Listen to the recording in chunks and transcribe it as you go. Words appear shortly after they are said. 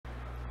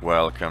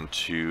Welcome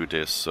to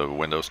this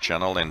Windows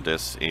channel, and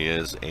this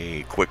is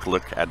a quick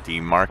look at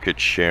the market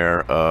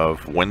share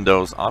of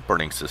Windows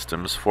operating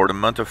systems for the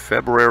month of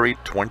February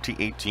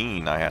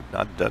 2018. I had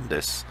not done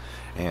this,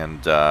 and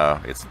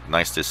it's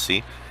nice to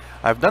see.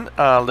 I've done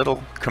a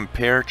little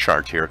compare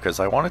chart here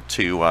because I wanted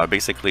to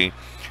basically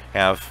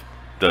have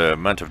the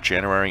month of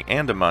January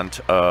and the month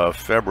of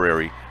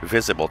February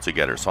visible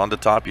together. So on the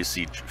top you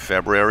see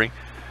February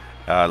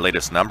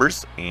latest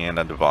numbers, and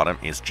at the bottom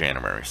is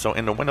January. So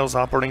in the Windows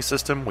operating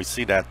system, we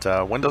see that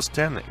Windows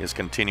 10 is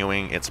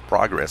continuing its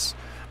progress,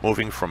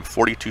 moving from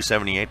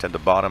 4278 at the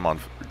bottom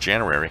on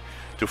January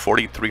to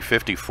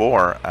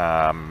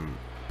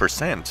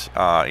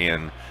 4354%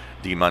 in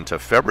the month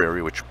of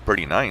February, which is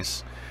pretty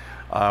nice.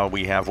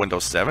 We have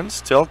Windows 7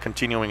 still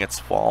continuing its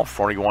fall,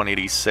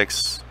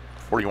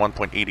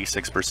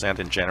 41.86%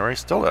 in January,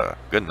 still a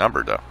good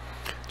number though,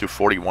 to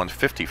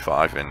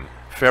 4155 in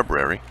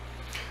February.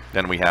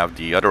 Then we have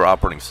the other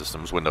operating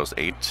systems, Windows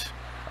 8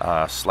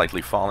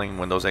 slightly falling,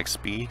 Windows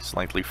XP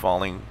slightly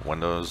falling,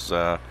 Windows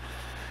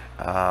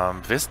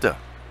Vista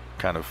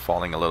kind of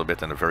falling a little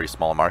bit in a very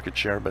small market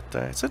share, but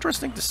it's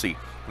interesting to see.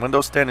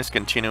 Windows 10 is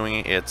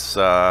continuing its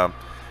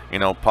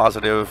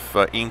positive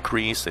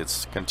increase.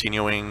 It's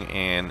continuing,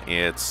 and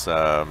it's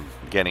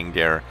getting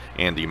there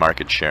in the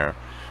market share.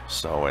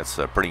 So it's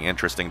pretty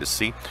interesting to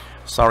see.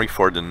 Sorry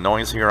for the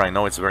noise here. I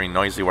know it's very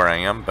noisy where I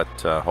am, but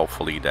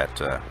hopefully that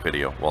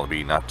video will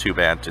be not too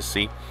bad to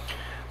see.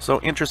 So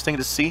interesting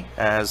to see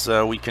as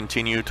we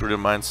continue through the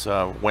months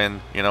when,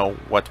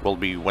 what will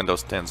be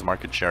Windows 10's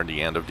market share at the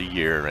end of the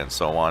year and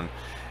so on.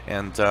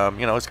 And, it's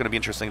going to be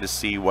interesting to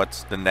see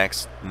what's the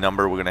next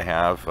number we're going to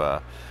have,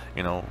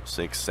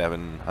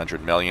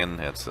 600-700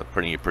 million. It's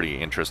pretty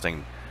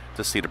interesting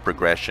to see the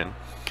progression.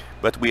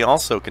 But we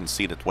also can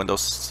see that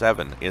Windows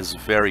 7 is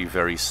very,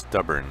 very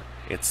stubborn.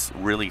 It's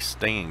really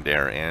staying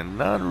there and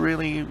not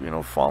really,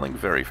 falling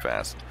very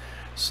fast.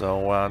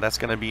 So that's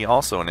going to be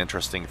also an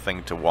interesting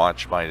thing to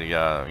watch by the,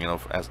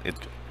 as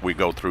we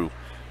go through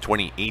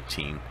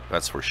 2018.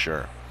 That's for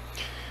sure.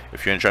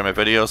 If you enjoy my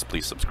videos,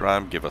 please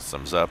subscribe, give us a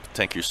thumbs up.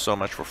 Thank you so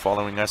much for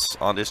following us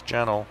on this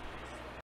channel.